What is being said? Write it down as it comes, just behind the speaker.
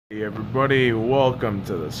Hey everybody, welcome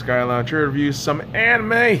to the SkyLounge. Here to review some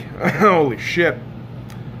anime. Holy shit.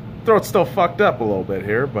 Throat's still fucked up a little bit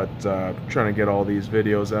here, but trying to get all these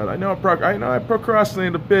videos out. I know I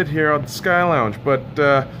procrastinated a bit here on the SkyLounge,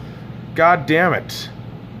 but god damn it.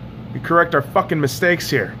 We correct our fucking mistakes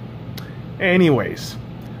here. Anyways,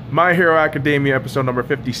 My Hero Academia episode number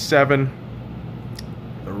 57,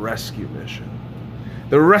 The Rescue Mission.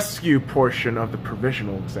 The rescue portion of the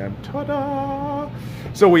provisional exam. Ta-da!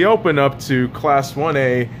 So we open up to Class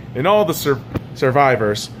 1A and all the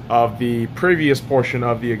survivors of the previous portion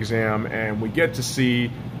of the exam, and we get to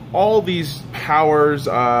see all these powers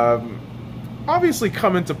obviously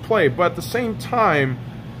come into play, but at the same time,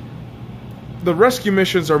 the rescue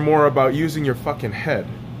missions are more about using your fucking head.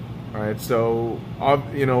 Alright, so,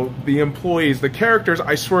 you know, the employees, the characters,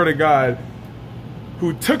 I swear to God,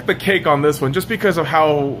 who took the cake on this one just because of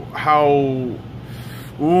how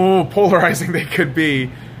polarizing they could be,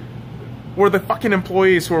 were the fucking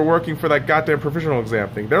employees who are working for that goddamn provisional exam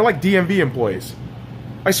thing. They're like DMV employees.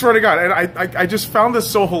 I swear to God, and I just found this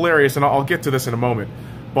so hilarious, and I'll get to this in a moment.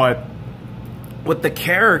 But with the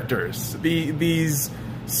characters, these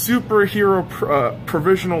superhero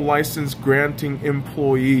provisional license granting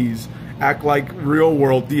employees act like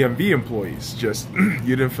real-world DMV employees. Just,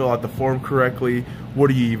 you didn't fill out the form correctly.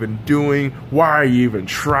 What are you even doing? Why are you even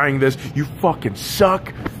trying this? You fucking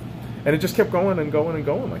suck. And it just kept going and going and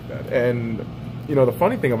going like that. And, you know, the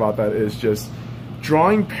funny thing about that is just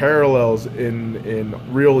drawing parallels in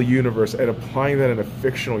real universe and applying that in a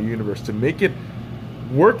fictional universe to make it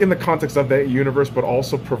work in the context of that universe, but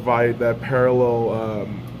also provide that parallel,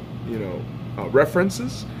 you know,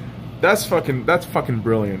 references. That's fucking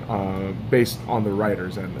brilliant, based on the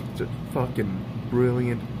writers, and it's just fucking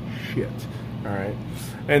brilliant shit. All right,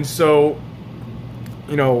 and so,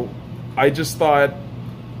 you know, I just thought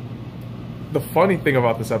the funny thing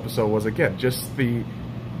about this episode was, again, just the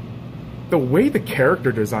way the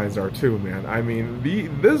character designs are too, man. I mean,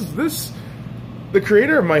 the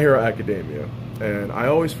creator of My Hero Academia, and I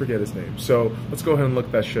always forget his name, so let's go ahead and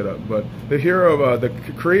look that shit up. But the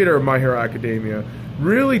creator of My Hero Academia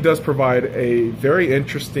really does provide a very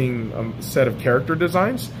interesting set of character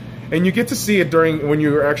designs, and you get to see it when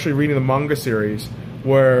you're actually reading the manga series,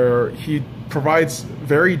 where he provides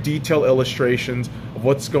very detailed illustrations of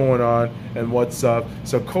what's going on and what's up.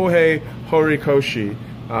 So Kohei Horikoshi,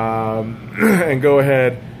 and go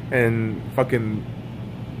ahead and fucking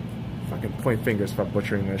point fingers if I'm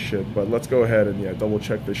butchering that shit, but let's go ahead and double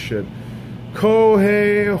check this shit.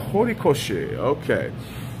 Kohei Horikoshi, okay.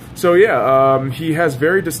 So yeah, he has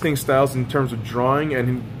very distinct styles in terms of drawing,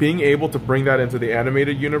 and being able to bring that into the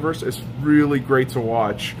animated universe is really great to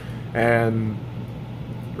watch. And,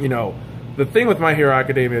 you know, the thing with My Hero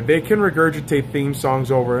Academia, they can regurgitate theme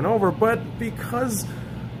songs over and over, but because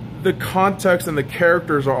the context and the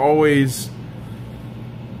characters are always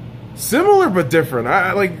similar but different,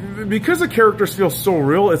 because the characters feel so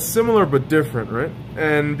real, it's similar but different, right?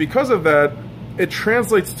 And because of that, it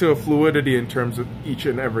translates to a fluidity in terms of each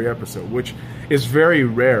and every episode, which is very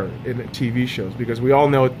rare in TV shows, because we all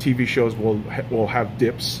know TV shows will have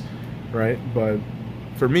dips, right? But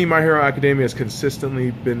for me, My Hero Academia has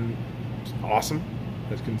consistently been awesome.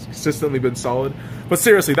 Has consistently been solid. But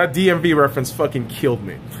seriously, that DMV reference fucking killed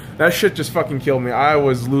me. That shit just fucking killed me. I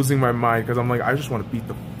was losing my mind, because I'm like, I just want to beat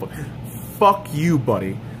the fuck you,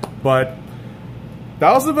 buddy. But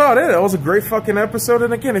that was about it. That was a great fucking episode.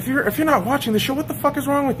 And again, if you're not watching the show, what the fuck is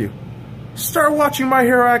wrong with you? Start watching My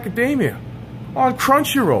Hero Academia on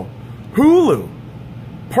Crunchyroll, Hulu,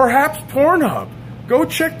 perhaps Pornhub. Go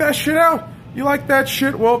check that shit out. You like that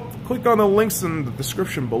shit? Well, click on the links in the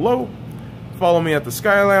description below. Follow me at the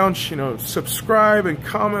SkyLounge. You know, subscribe and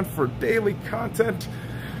comment for daily content.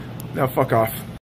 Now fuck off.